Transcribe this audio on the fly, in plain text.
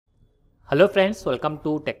Hello friends, welcome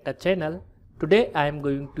to TechTouch channel. Today I am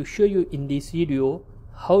going to show you in this video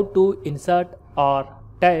how to insert or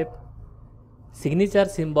type signature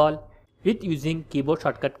symbol with using keyboard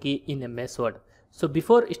shortcut key in MS Word. So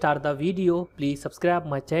before start the video, please subscribe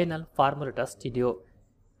my channel for more latest video.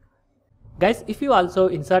 Guys, if you also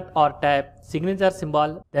insert or type signature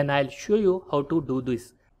symbol, then I'll show you how to do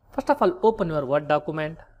this. First of all, open your Word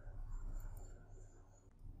document.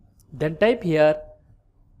 Then type here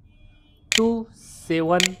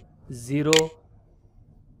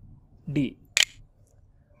 270D.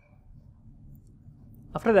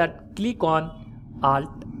 After that, click on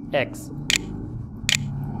Alt X.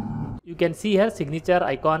 You can see here signature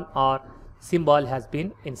icon or symbol has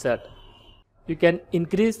been inserted. You can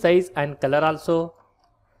increase size and color also.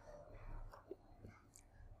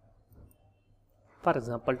 For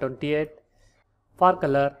example, 28. For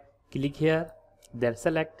color, click here, then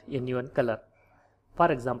select any one color. For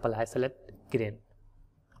example, I select green.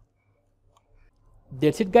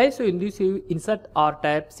 That's it guys. So in this you insert or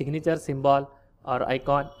type signature symbol or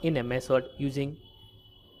icon in MS Word using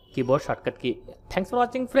keyboard shortcut key. Thanks for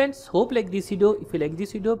watching friends. Hope like this video. If you like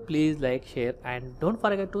this video, please like, share and don't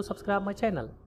forget to subscribe my channel.